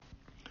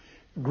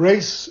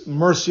Grace,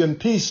 mercy, and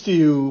peace to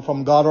you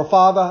from God our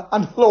Father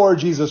and Lord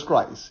Jesus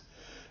Christ.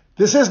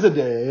 This is the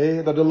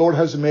day that the Lord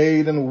has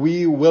made, and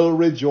we will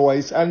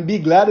rejoice and be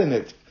glad in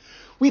it.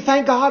 We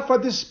thank God for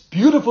this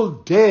beautiful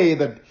day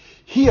that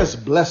He has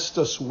blessed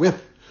us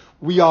with.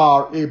 We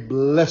are a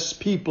blessed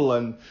people,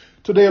 and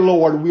today,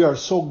 Lord, we are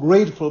so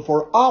grateful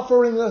for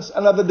offering us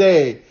another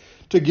day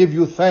to give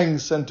you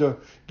thanks and to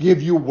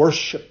give you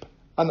worship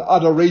and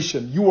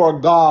adoration. You are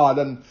God,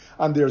 and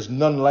there's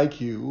none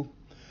like you.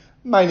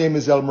 My name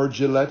is Elmer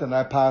Gillette, and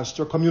I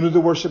pastor Community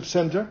Worship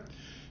Center,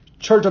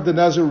 Church of the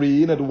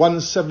Nazarene at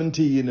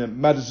 117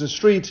 Madison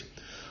Street,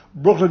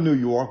 Brooklyn, New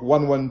York,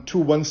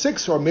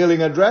 11216. Our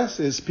mailing address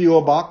is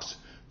P.O. Box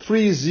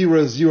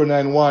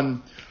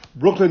 30091,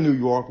 Brooklyn, New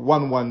York,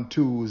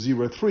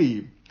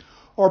 11203.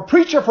 Our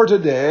preacher for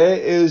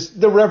today is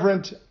the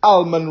Reverend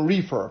Alman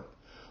Reefer,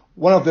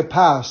 one of the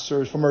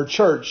pastors from our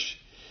church.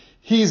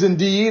 He is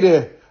indeed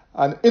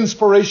an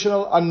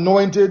inspirational,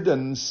 anointed,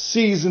 and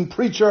seasoned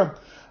preacher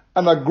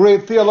and a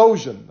great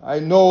theologian. I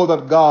know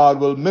that God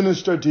will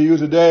minister to you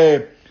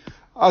today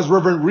as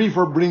Reverend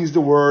Reefer brings the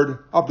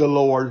word of the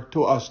Lord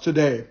to us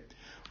today.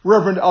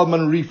 Reverend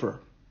Alman Reefer.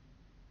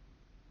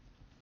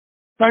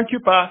 Thank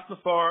you, Pastor,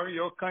 for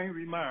your kind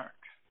remarks.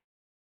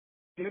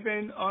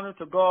 Giving honor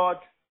to God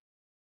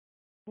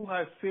who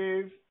has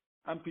saved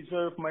and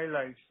preserved my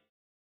life.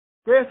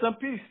 Grace and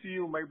peace to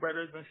you, my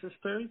brothers and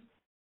sisters.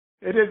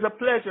 It is a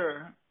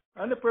pleasure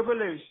and a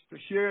privilege to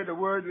share the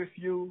word with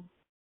you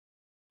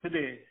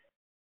today.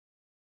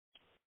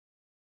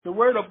 The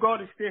word of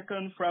God is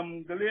taken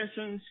from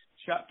Galatians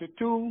chapter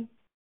 2,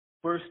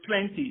 verse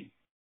 20.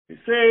 It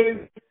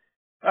says,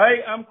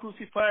 I am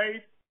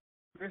crucified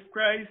with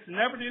Christ,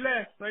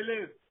 nevertheless I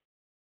live.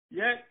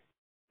 Yet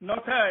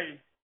not I,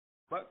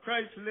 but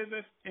Christ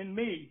liveth in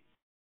me.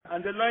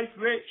 And the life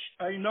which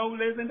I now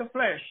live in the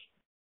flesh,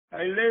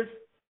 I live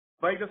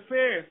by the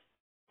faith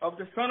of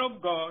the Son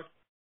of God,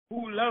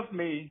 who loved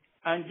me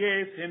and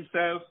gave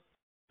himself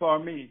for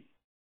me.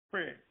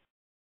 Pray.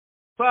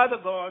 Father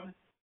God,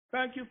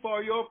 thank you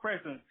for your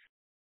presence.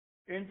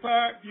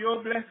 Impart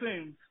your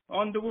blessings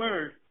on the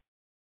word,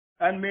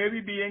 and may we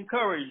be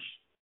encouraged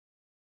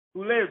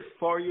to live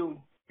for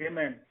you.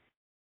 Amen.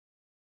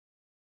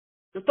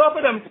 The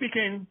topic I'm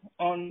speaking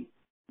on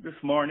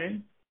this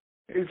morning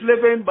is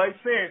living by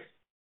faith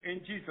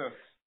in Jesus.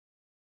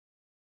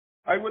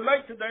 I would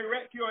like to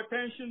direct your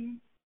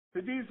attention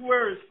to these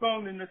words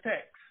found in the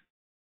text.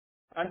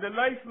 And the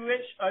life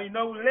which I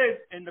now live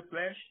in the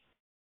flesh,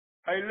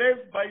 I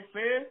live by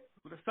faith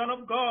of the Son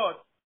of God,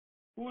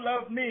 who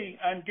loved me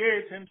and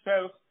gave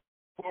himself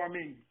for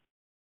me.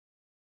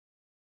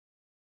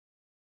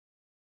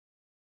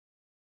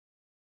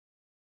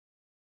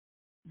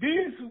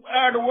 These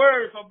are the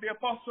words of the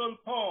Apostle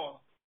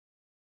Paul,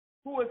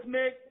 who was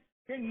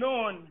making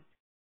known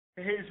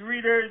to his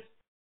readers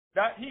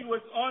that he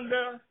was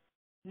under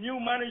new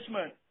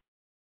management,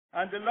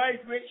 and the life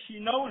which he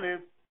now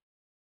lived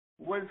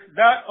was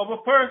that of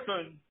a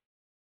person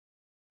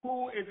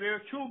who is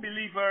a true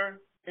believer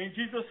in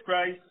Jesus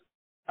Christ,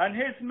 and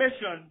his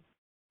mission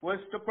was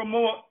to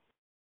promote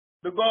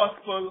the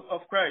gospel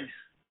of Christ.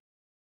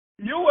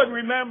 You would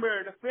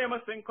remember the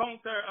famous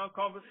encounter and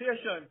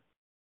conversation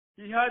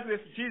he had with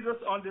Jesus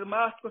on the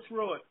Damascus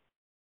Road.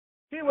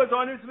 He was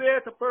on his way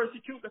to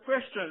persecute the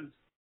Christians,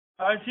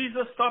 and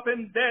Jesus stopped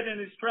him dead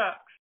in his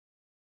tracks.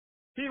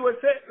 He was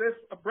hit with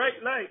a bright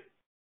light,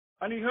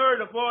 and he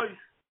heard a voice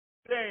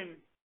saying,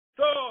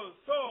 Saul,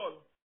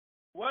 Saul,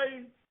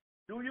 why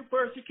do you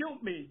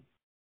persecute me?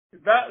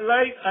 That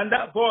light and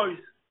that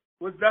voice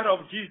was that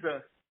of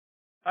Jesus.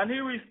 And he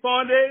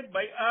responded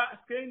by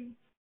asking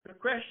the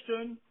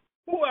question,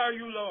 who are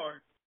you,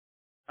 Lord?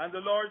 And the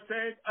Lord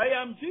said, I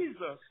am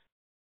Jesus,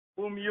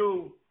 whom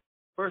you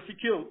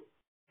persecute.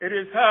 It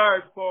is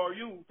hard for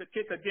you to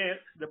kick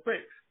against the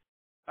pricks.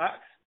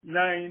 Acts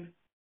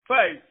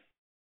 9:5.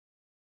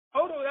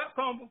 Out of that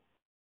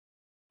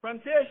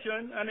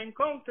confrontation and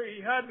encounter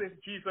he had with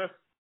Jesus,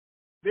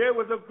 there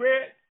was a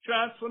great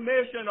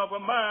transformation of a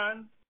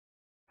man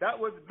that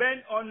was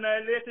bent on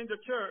annihilating the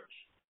church.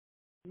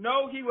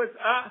 Now he was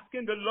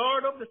asking the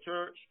Lord of the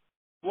church,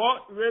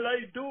 what will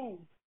I do?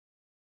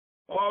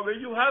 Or will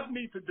you have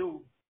me to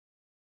do?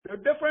 The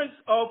difference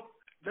of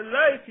the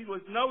life he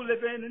was now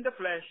living in the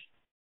flesh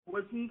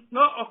was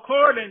not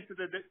according to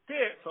the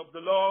dictates of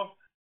the law,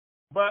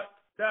 but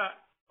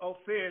that of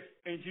faith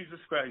in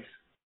Jesus Christ.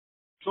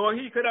 So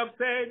he could have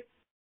said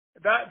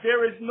that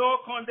there is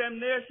no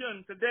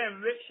condemnation to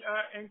them which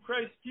are in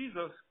Christ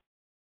Jesus,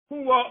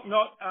 who walk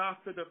not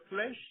after the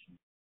flesh,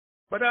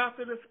 but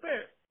after the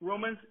Spirit.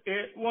 Romans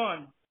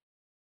 8:1.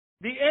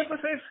 The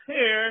emphasis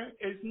here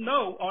is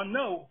no or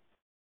no.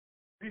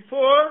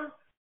 Before,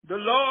 the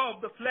law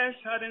of the flesh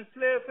had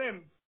enslaved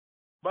him,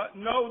 but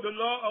now the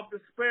law of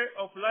the Spirit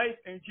of life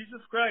in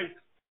Jesus Christ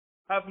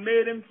have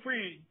made him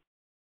free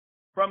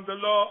from the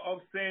law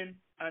of sin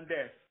and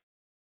death.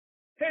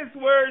 His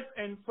words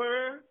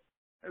infer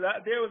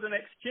that there was an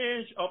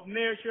exchange of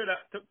nature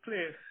that took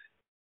place.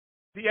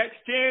 The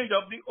exchange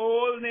of the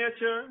old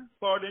nature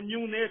for the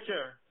new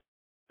nature.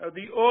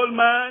 The old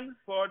man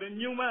for the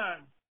new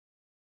man.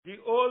 The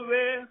old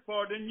way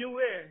for the new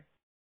way.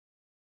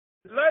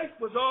 Life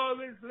was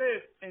always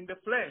lived in the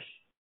flesh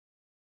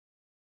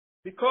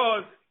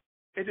because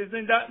it is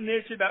in that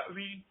nature that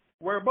we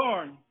were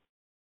born.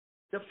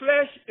 The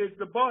flesh is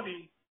the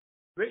body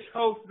which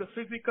houses the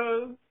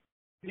physical,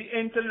 the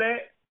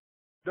intellect,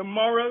 the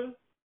moral,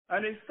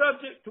 and is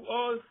subject to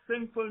all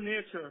sinful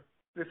nature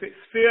with its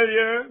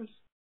failures,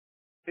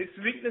 its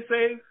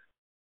weaknesses,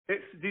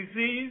 its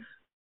disease,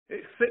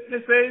 its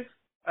sicknesses,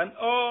 and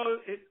all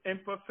its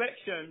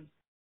imperfections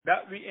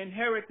that we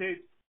inherited,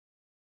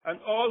 and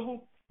all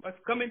who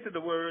must come into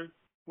the world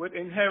would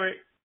inherit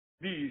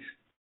these.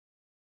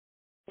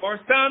 For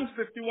Psalms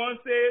 51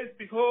 says,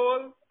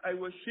 Behold, I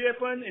was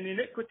shapen in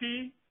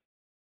iniquity,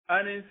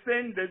 and in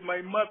sin did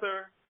my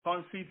mother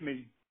conceive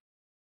me.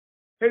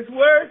 His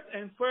words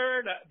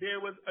infer that there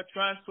was a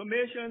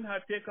transformation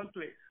had taken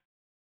place,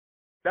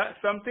 that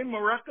something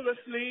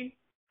miraculously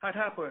had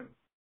happened.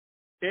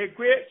 A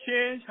great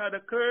change had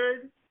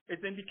occurred, is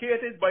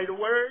indicated by the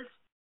words,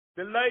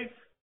 the life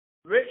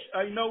which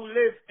I now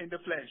live in the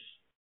flesh.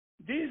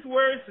 These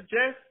words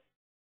suggest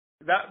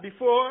that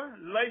before,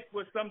 life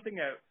was something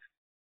else.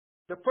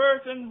 The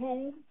person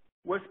who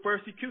was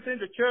persecuting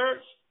the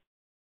church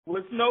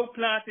was now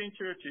planting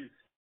churches.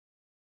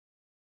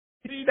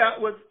 He that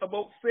was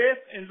about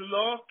faith in the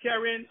law,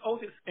 carrying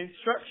out its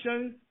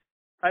instructions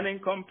and in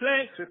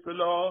compliance with the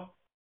law,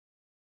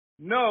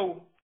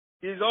 now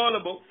is all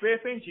about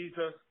faith in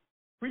Jesus,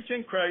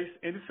 preaching Christ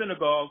in the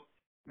synagogue,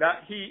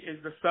 that he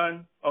is the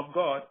Son of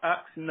God.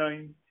 Acts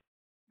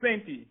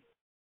 9:20.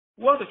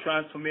 What a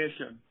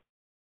transformation.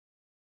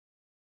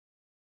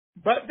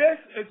 But this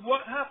is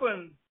what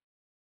happens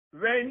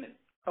when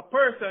a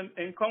person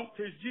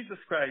encounters Jesus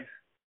Christ.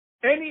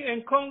 Any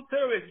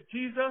encounter with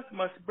Jesus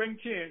must bring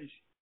change.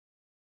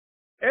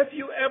 If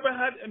you ever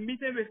had a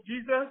meeting with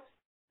Jesus,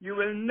 you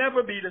will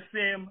never be the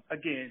same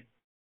again.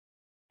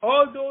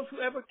 All those who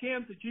ever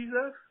came to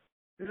Jesus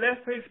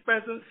left his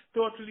presence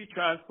totally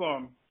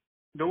transformed.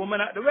 The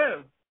woman at the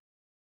well,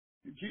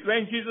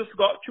 when Jesus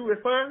got through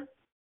with her,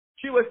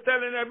 she was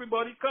telling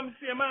everybody, come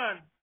see a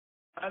man.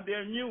 And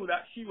they knew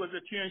that she was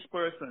a changed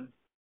person.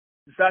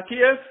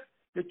 Zacchaeus,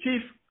 the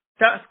chief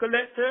tax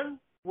collector,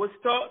 was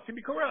thought to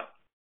be corrupt.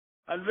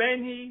 And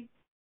when he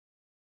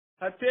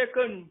had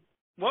taken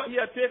what he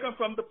had taken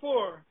from the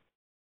poor,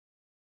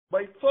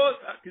 by false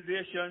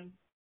accusation,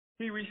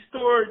 he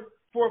restored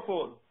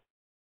fourfold.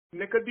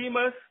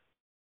 Nicodemus,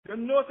 the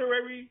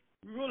notary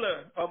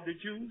ruler of the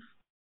Jews,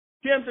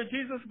 came to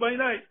Jesus by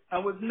night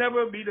and would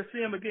never be the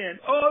same again.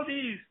 All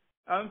these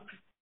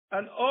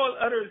and all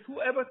others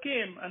who ever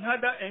came and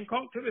had that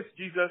encounter with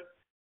Jesus,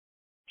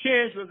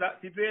 change was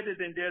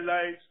activated in their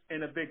lives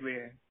in a big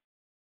way.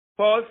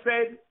 Paul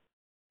said,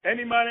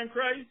 any man in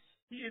Christ,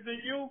 he is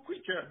a new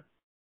creature.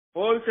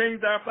 All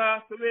things are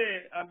passed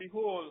away, and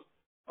behold,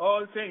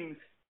 all things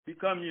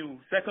become new.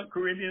 2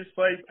 Corinthians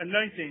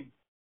 5:19.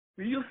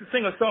 We used to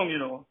sing a song, you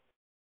know.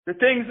 The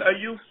things I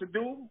used to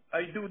do,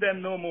 I do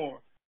them no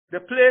more. The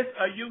place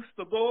I used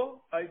to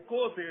go, I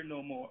go there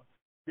no more.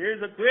 There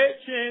is a great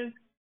change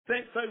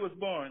since I was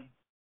born.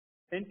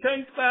 In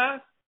times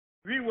past,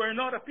 we were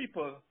not a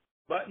people,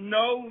 but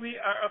now we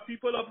are a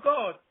people of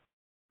God,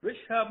 which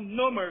have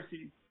no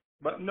mercy,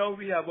 but now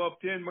we have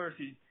obtained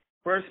mercy.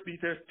 1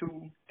 Peter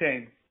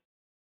 2:10.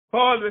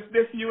 Paul, with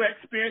this new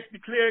experience,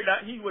 declared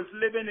that he was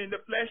living in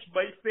the flesh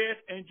by faith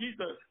in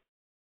Jesus.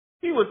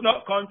 He was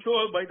not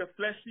controlled by the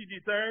fleshly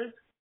desires,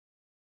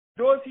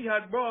 those he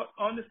had brought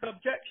under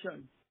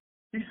subjection.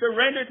 He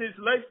surrendered his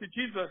life to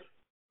Jesus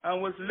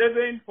and was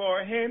living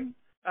for him.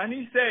 And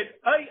he said,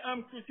 I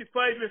am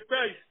crucified with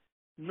Christ.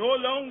 No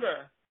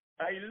longer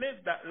I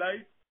live that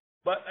life,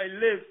 but I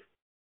live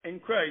in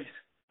Christ,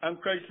 and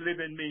Christ live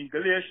in me.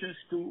 Galatians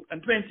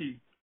 2:20.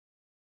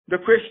 The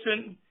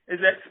Christian is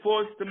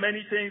exposed to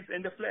many things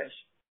in the flesh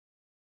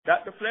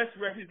that the flesh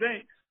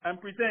represents and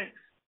presents.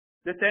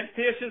 The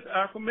temptations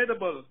are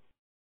formidable,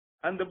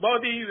 and the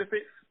body with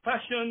its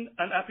passion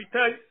and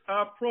appetites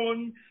are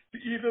prone to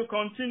evil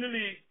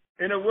continually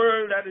in a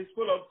world that is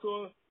full of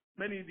so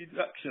many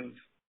deductions.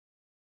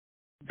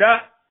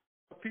 That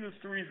appeals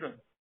to reason.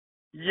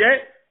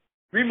 Yet,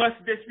 we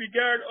must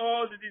disregard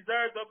all the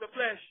desires of the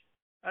flesh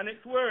and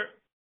its work,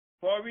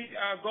 for we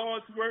are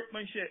God's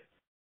workmanship.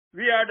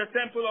 We are the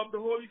temple of the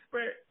Holy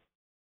Spirit,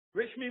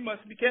 which we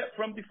must be kept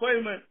from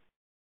defilement.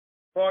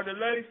 For the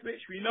life which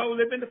we now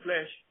live in the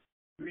flesh,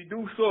 we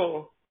do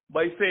so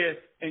by faith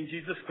in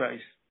Jesus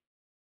Christ.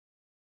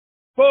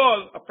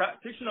 Paul, a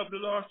practitioner of the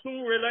law,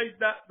 soon realized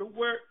that the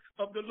works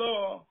of the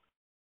law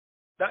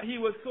that he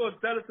was so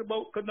zealous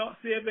about could not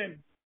save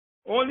him.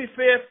 Only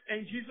faith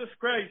in Jesus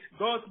Christ,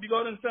 God's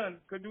begotten Son,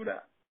 could do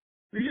that.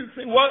 We used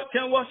to say, what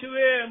can wash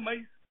away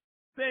my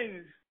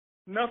sins?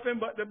 Nothing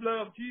but the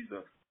blood of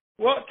Jesus.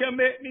 What can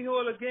make me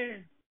whole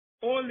again?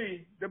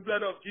 Only the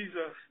blood of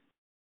Jesus.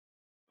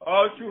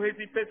 All through his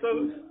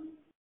epistles,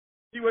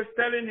 he was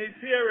telling his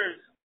hearers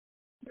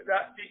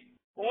that the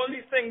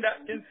only thing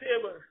that can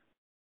save us,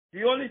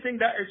 the only thing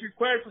that is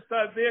required for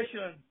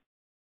salvation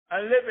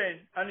and living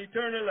an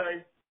eternal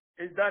life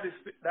is that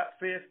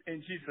faith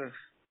in Jesus.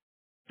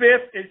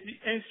 Faith is the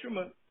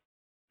instrument,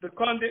 the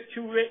conduit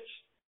through which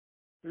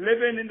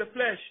living in the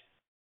flesh,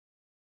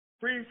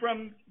 free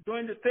from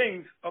doing the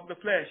things of the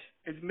flesh,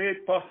 is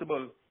made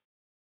possible.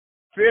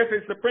 Faith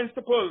is the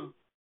principle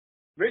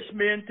which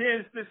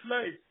maintains this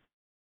life.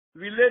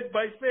 We live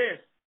by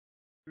faith.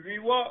 We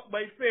walk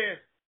by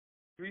faith.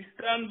 We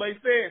stand by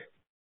faith.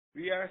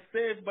 We are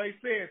saved by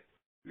faith.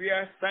 We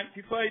are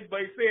sanctified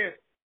by faith.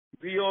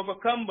 We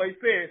overcome by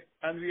faith,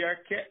 and we are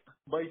kept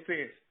by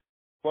faith.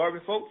 For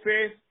without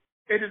faith,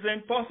 it is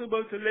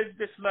impossible to live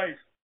this life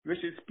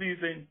which is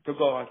pleasing to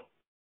God.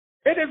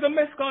 It is a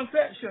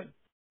misconception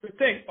to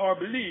think or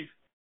believe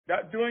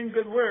that doing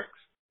good works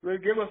will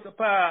give us a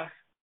path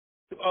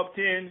to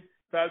obtain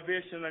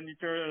salvation and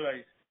eternal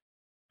life.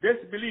 This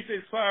belief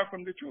is far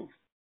from the truth.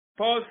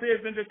 Paul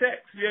says in the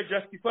text, we are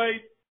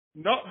justified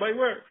not by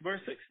works.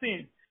 Verse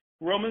 16.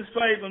 Romans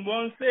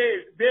 5:1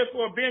 says,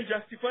 therefore, being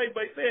justified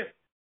by faith,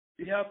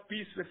 we have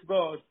peace with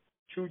God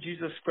through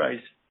Jesus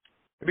Christ.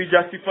 To be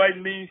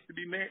justified means to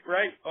be made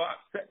right or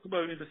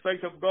acceptable in the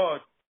sight of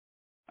God.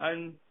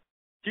 And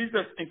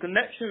Jesus, in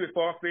connection with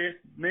our faith,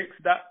 makes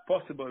that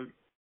possible.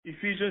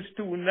 Ephesians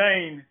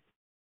 2:9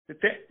 to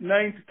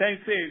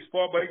 10 says,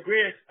 for by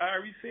grace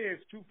are we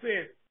saved through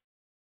faith,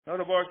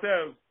 not of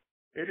ourselves.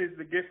 It is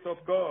the gift of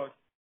God,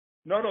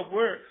 not of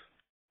works,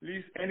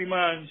 lest any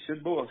man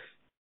should boast.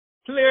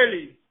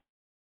 Clearly,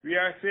 we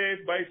are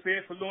saved by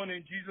faith alone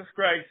in Jesus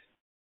Christ,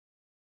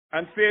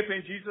 and faith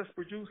in Jesus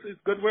produces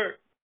good work.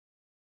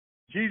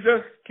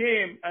 Jesus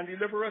came and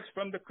delivered us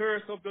from the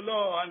curse of the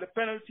law and the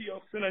penalty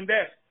of sin and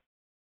death.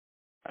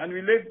 And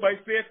we live by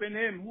faith in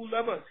him who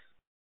loved us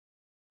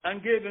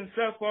and gave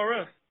himself for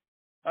us,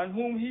 and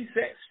whom he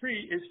sets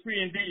free is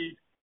free indeed.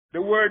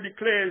 The word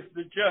declares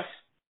the just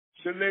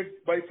shall live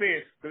by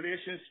faith.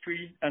 Galatians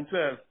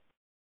 3:12.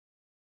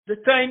 The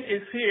time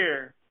is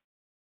here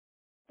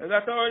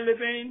that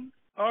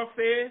our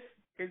faith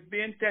is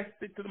being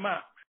tested to the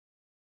max.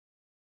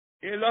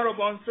 A lot of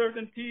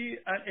uncertainty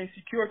and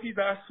insecurities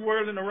are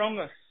swirling around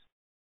us.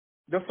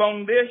 The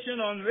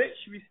foundation on which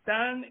we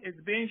stand is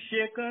being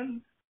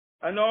shaken,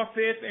 and our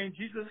faith in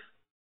Jesus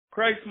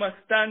Christ must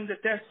stand the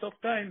test of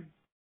time.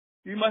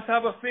 We must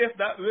have a faith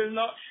that will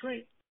not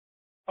shrink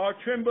or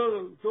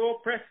tremble, though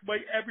oppressed by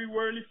every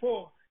worldly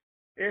foe.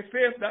 A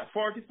faith that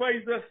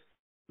fortifies us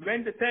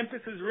when the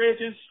tempest is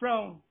raging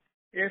strong.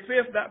 A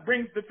faith that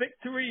brings the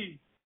victory.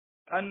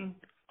 And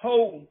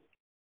how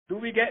do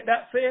we get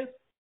that faith?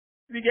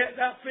 We get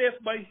that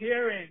faith by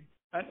hearing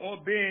and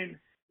obeying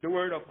the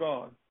word of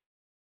God.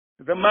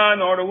 The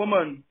man or the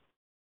woman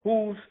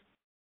whose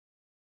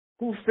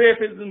faith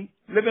is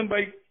living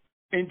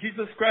in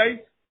Jesus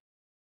Christ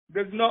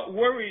does not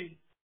worry,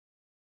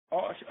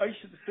 or I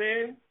should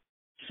say,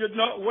 should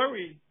not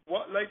worry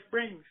what life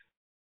brings.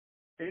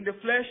 In the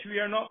flesh, we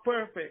are not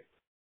perfect,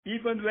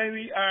 even when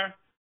we are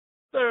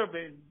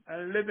serving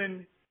and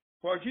living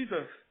for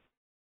Jesus.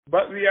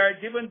 But we are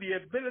given the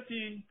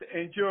ability to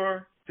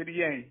endure to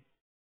the end.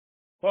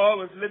 Paul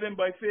was living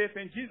by faith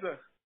in Jesus,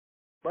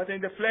 but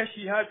in the flesh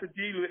he had to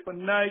deal with a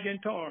nagging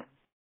thorn.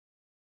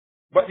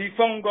 But he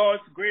found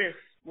God's grace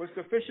was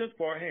sufficient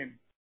for him,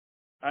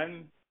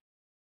 and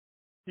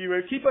he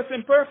will keep us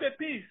in perfect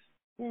peace,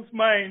 whose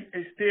mind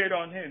is stayed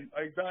on him.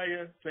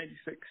 Isaiah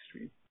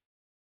 26:3.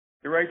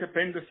 The writer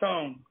penned the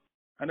song,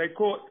 and I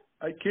quote,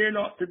 I care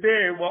not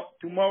today what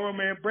tomorrow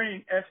may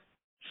bring, if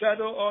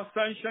shadow or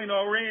sunshine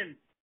or rain.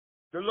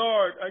 The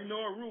Lord I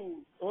know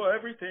rules over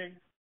everything,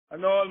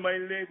 and all my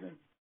labor,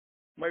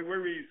 my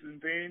worries in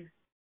vain.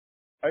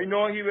 I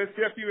know he will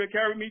safely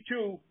carry me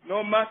through,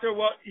 no matter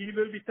what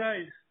evil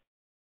betides.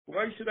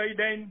 Why should I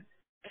then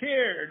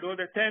care, though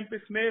the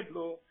tempest may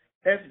blow,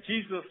 if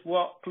Jesus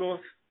walked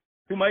close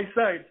to my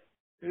side?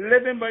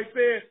 Living by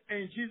faith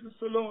in Jesus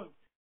alone,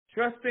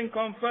 trusting,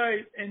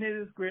 confide in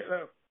his great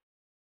love.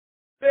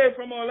 Safe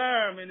from all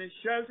harm in his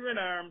sheltering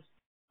arms,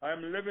 I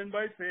am living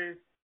by faith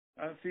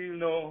and feel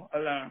no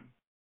alarm.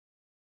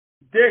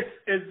 This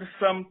is the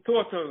sum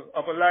total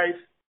of a life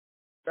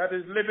that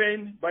is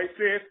living by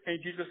faith in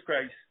Jesus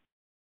Christ.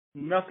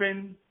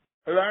 Nothing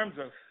alarms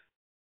us.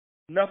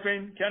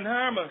 Nothing can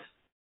harm us.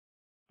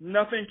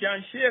 Nothing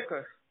can shake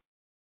us.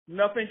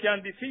 Nothing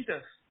can defeat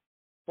us.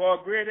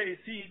 For greater is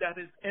he that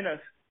is in us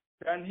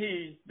than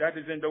he that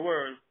is in the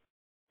world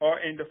or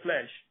in the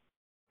flesh.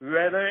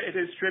 Whether it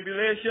is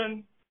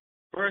tribulation,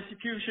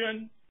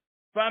 persecution,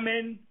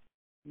 famine,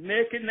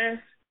 nakedness,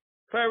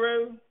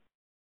 peril,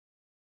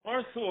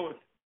 or sword,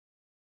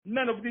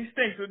 none of these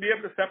things will be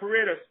able to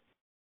separate us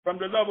from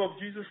the love of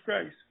Jesus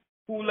Christ,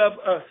 who loved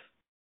us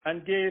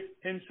and gave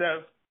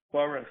himself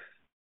for us.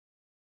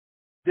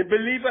 The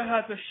believer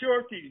has a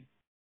surety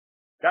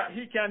that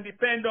he can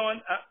depend on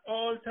at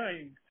all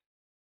times,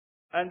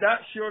 and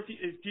that surety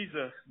is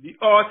Jesus, the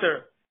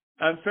author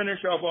and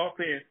finisher of our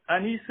faith.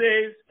 And he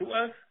says to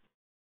us,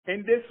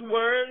 in this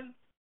world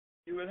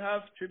you will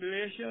have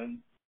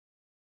tribulation,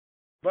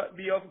 but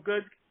be of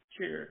good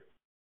cheer.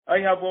 I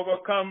have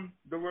overcome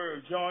the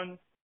world. John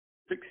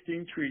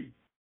 16:3.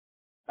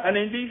 And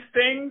in these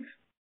things,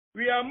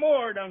 we are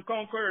more than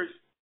conquerors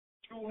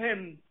through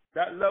him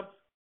that loved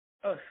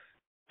us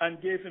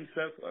and gave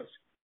himself for us.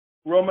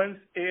 Romans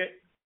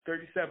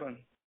 8:37.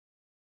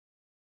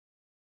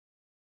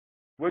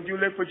 Would you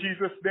live for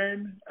Jesus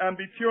then and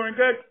be pure and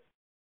good?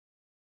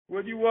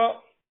 Would you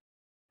walk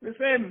with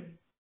him,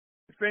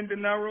 defend the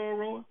narrow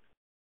road?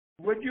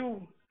 Would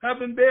you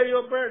have him bear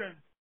your burden,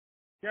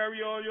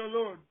 carry all your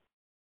load?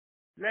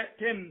 Let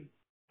him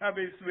have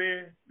his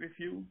way with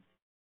you.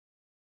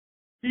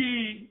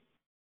 He,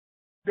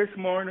 this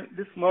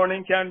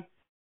morning can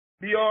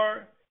be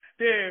our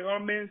stay, our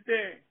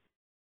mainstay.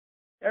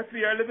 If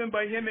we are living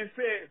by him in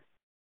faith,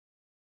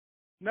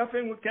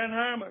 nothing can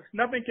harm us.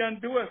 Nothing can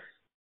do us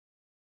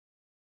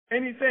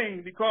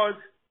anything, because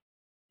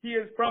he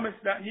has promised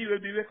that he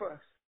will be with us.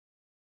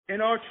 In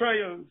our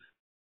trials,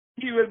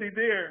 he will be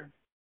there.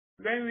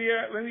 When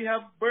we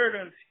have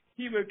burdens,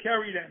 he will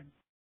carry them.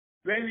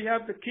 When we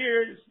have the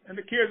cares and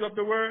the cares of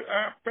the world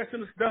are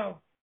pressing us down,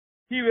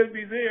 he will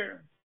be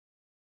there.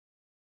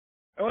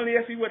 Only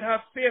if we would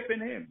have faith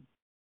in him,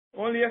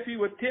 only if we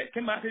would take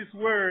him at his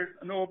word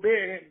and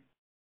obey him,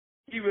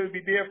 he will be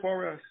there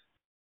for us.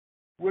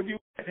 Would you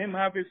let him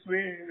have his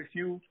way with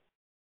you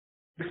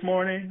this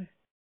morning?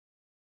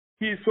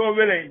 He is so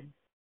willing.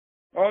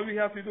 All we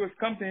have to do is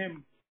come to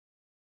him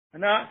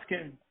and ask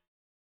him,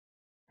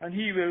 and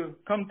he will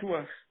come to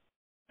us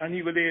and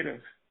he will aid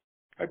us.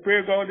 I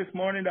pray, God, this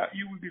morning that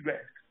you will be blessed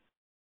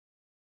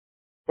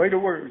by the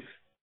words,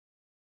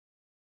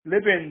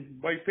 living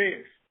by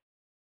faith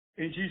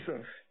in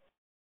Jesus.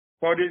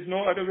 For there is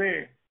no other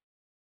way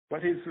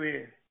but his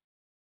way.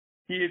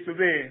 He is the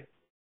way,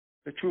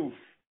 the truth,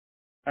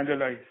 and the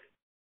life.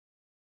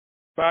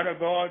 Father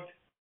God,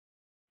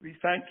 we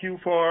thank you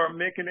for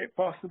making it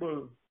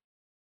possible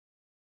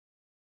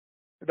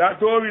that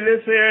though we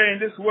live here in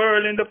this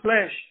world in the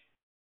flesh,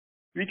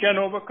 we can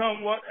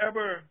overcome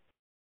whatever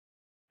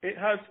it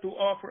has to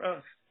offer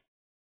us.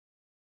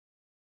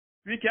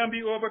 We can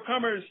be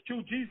overcomers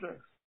through Jesus.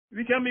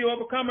 We can be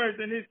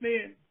overcomers in his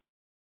name.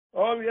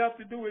 All we have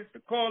to do is to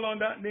call on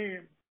that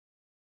name.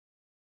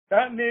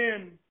 That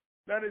name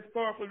that is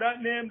powerful.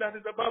 That name that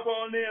is above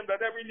all names,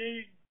 that every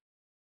knee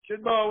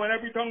should bow and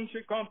every tongue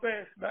should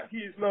confess that he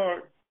is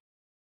Lord.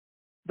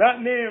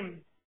 That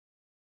name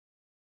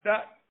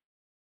that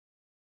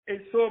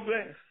is so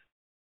blessed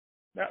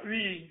that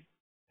we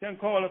can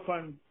call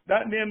upon.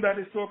 That name that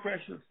is so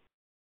precious.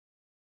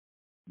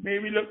 May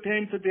we look to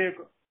him today,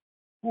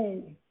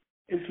 who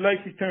is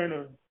life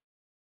eternal.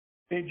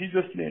 In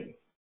Jesus' name,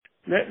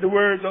 let the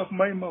words of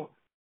my mouth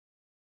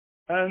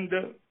and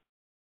the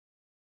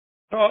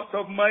thoughts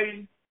of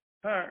my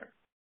heart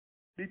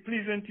be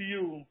pleasing to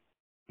you,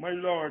 my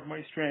Lord,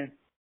 my strength,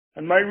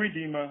 and my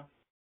Redeemer.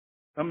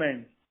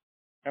 Amen.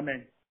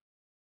 Amen.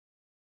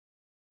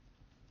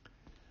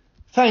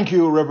 Thank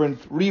you, Reverend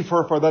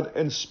Reefer, for that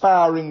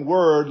inspiring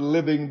word,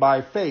 living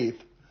by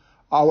faith.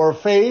 Our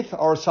faith,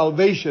 our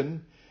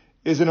salvation,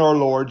 is in our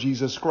Lord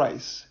Jesus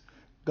Christ.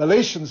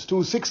 Galatians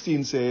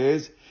 2:16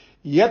 says,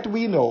 "Yet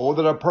we know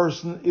that a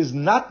person is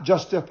not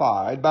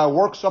justified by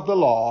works of the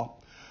law,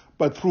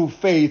 but through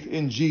faith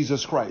in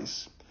Jesus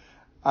Christ."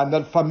 And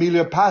that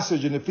familiar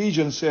passage in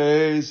Ephesians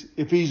says,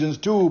 Ephesians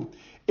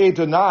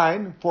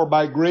 2:8-9, "For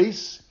by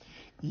grace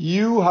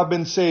you have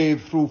been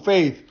saved through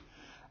faith,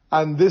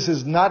 and this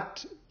is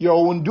not your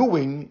own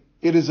doing,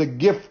 it is a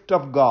gift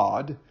of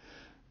God,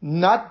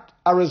 not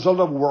a result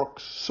of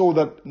works, so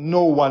that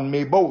no one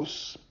may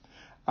boast."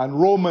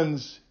 And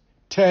Romans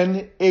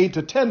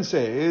 10:8-10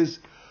 says,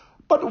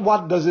 "But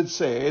what does it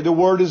say? The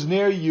word is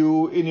near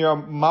you, in your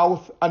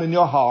mouth and in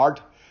your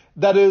heart.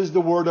 That is the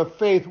word of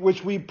faith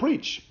which we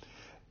preach,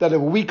 that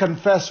if we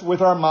confess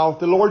with our mouth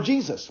the Lord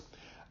Jesus,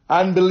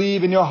 and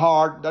believe in your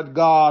heart that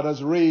God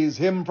has raised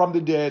him from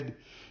the dead,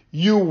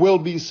 you will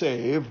be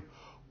saved.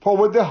 For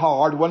with the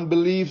heart one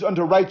believes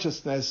unto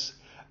righteousness,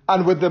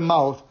 and with the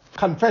mouth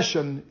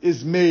confession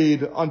is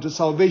made unto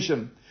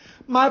salvation."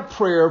 My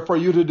prayer for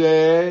you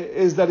today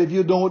is that if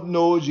you don't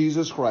know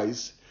Jesus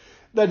Christ,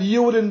 that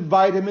you would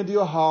invite him into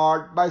your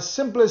heart by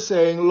simply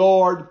saying,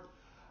 "Lord,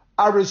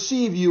 I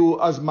receive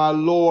you as my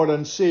Lord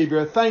and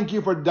Savior. Thank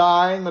you for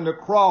dying on the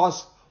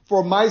cross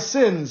for my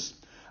sins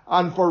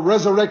and for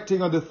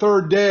resurrecting on the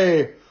third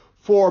day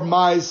for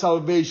my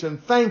salvation.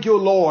 Thank you,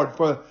 Lord,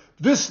 for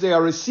this day I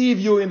receive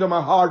you into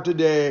my heart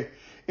today,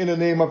 in the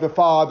name of the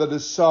Father, the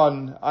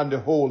Son, and the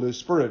Holy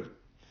Spirit."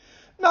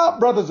 Now,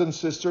 brothers and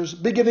sisters,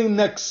 beginning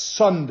next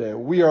Sunday,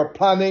 we are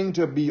planning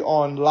to be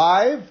on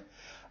live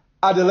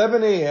at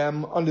 11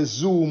 a.m. on the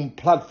Zoom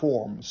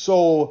platform.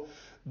 So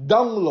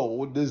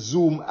download the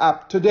Zoom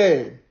app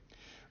today.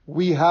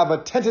 We have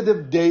a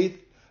tentative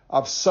date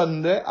of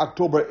Sunday,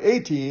 October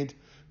 18th,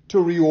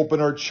 to reopen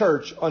our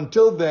church.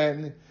 Until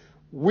then,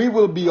 we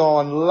will be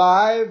on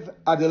live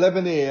at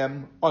 11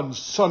 a.m. on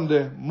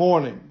Sunday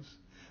mornings.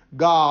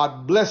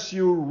 God bless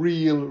you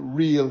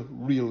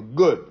real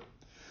good.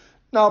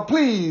 Now,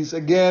 please,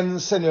 again,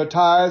 send your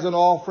tithes and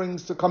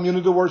offerings to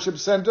Community Worship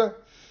Center,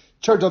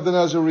 Church of the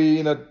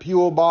Nazarene, at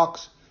P.O.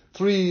 Box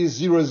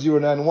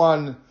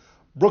 30091,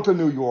 Brooklyn,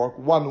 New York,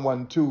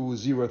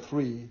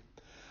 11203.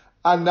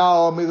 And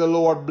now may the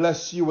Lord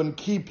bless you and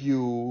keep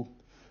you.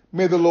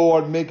 May the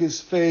Lord make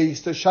his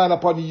face to shine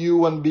upon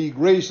you and be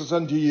gracious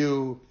unto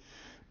you.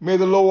 May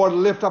the Lord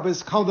lift up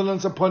his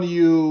countenance upon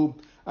you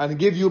and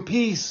give you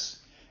peace.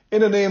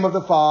 In the name of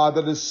the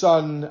Father, the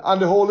Son,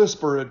 and the Holy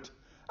Spirit.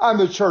 And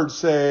the church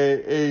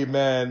say,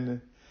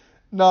 Amen.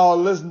 Now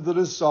listen to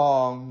this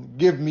song,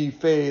 Give Me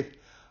Faith.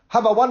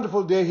 Have a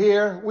wonderful day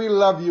here. We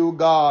love you.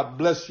 God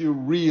bless you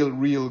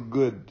real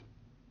good.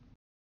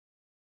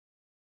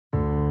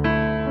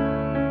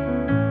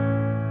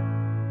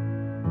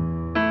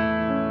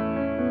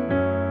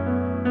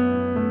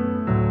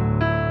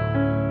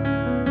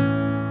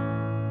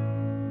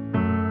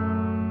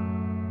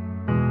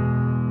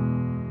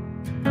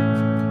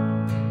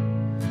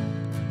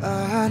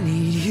 I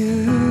need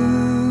you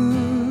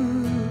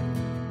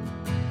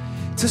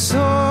to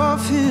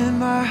soften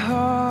my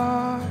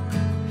heart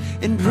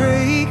and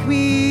break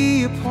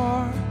me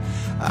apart.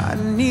 I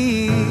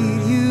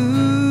need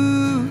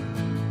you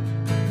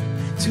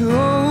to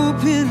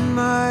open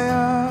my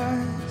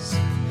eyes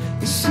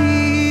and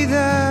see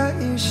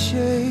that you're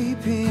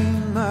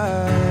shaping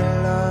my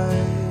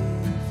life.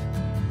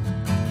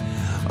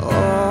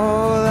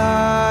 All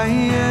I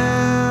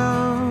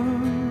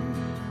am,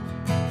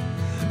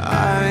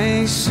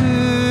 I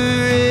surrender.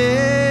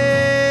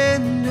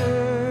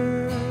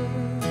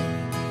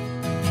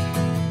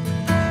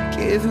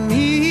 Give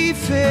me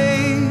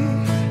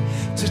faith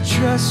to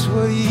trust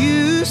what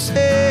you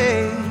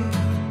say,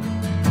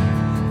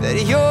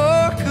 that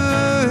you're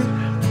good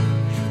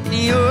and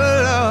your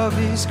love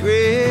is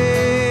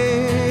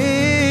great.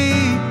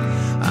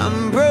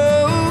 I'm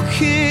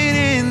broken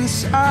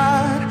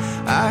inside,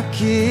 I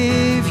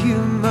give you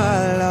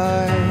my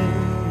life.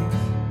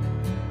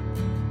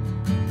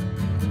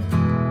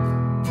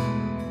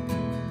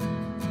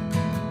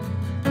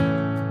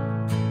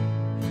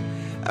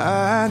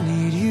 I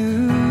need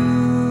you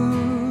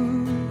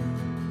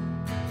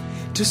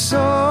to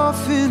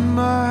soften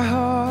my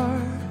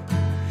heart,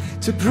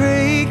 to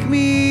break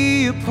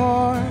me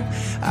apart.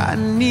 I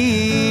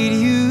need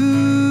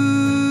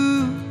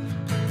you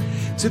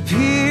to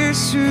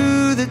pierce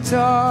through the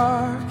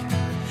dark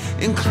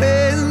and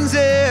cleanse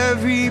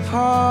every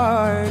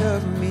part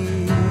of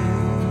me.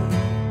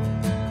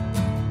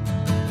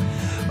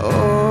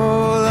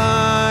 All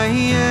I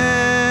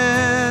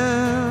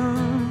am,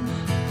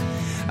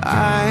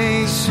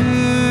 I surrender.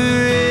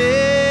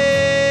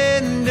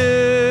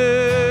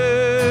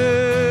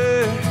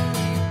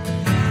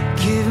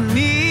 Give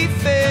me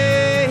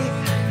faith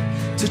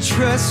to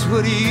trust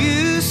what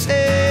you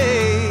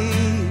say,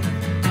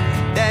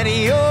 that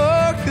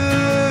you're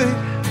good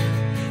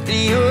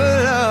and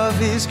your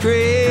love is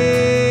great.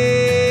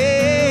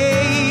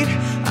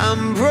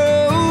 I'm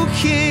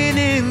broken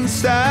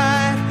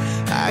inside,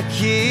 I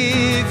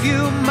give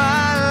you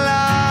my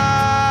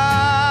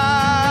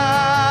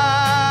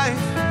life.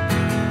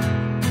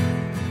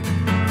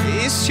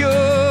 It's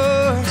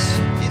yours,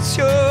 it's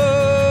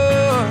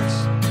yours.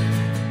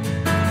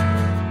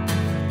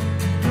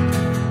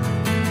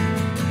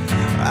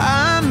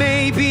 I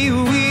may be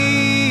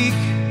weak,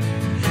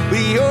 but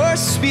your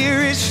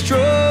spirit's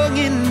strong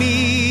in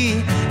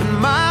me, and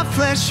my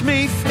flesh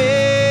may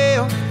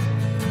fail,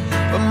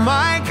 but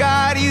my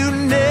God, you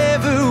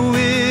never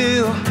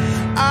will.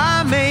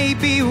 I may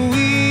be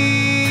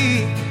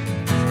weak,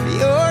 but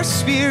your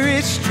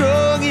spirit's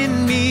strong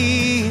in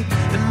me,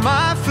 and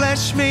my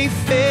flesh may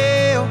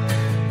fail,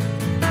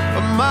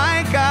 but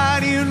my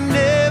God, you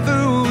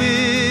never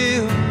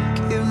will.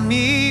 Give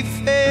me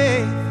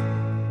faith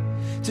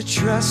to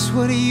trust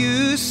what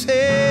you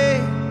say,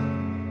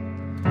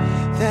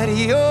 that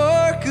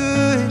you're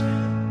good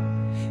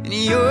and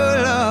your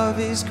love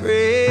is great.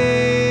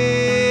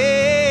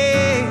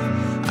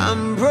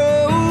 I'm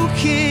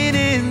broken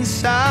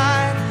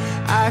inside,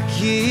 I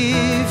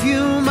give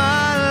you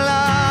my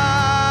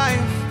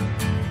life.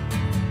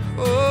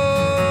 Oh,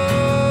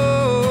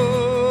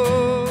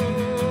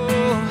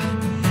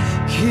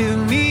 give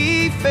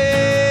me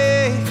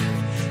faith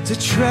to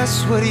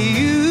trust what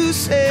you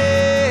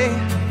say,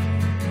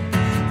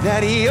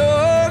 that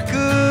you're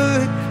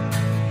good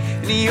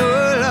and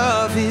your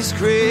love is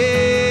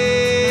great.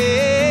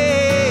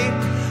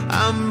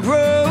 I'm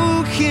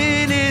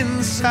broken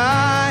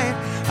inside,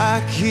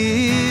 I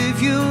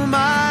give you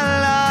my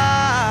life.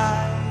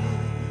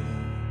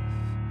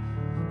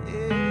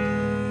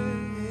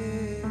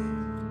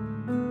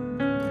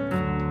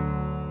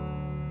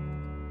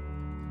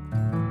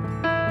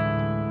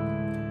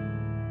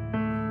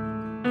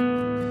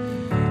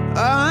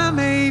 I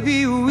may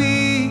be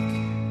weak,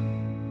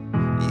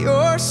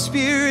 your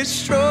spirit's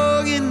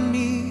strong in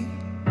me,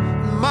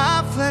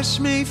 my flesh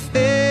may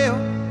fail,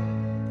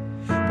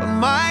 but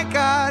my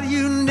God,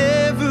 you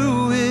never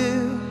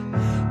will.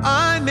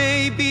 I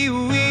may be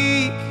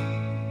weak,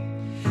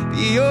 but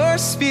your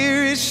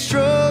spirit's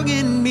strong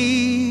in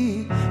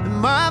me,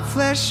 and my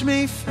flesh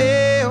may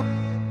fail,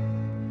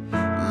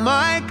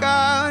 my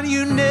God,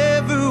 you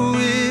never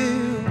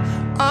will.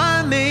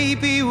 I may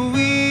be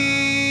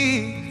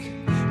weak,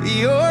 but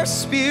Your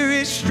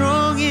Spirit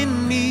strong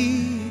in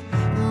me.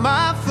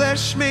 My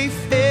flesh may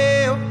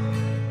fail,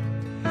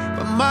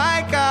 but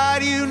my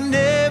God, you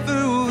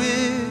never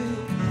will.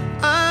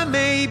 I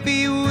may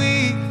be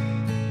weak,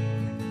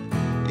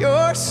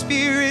 your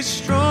Spirit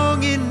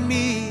strong in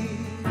me.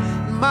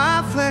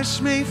 My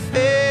flesh may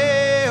fail,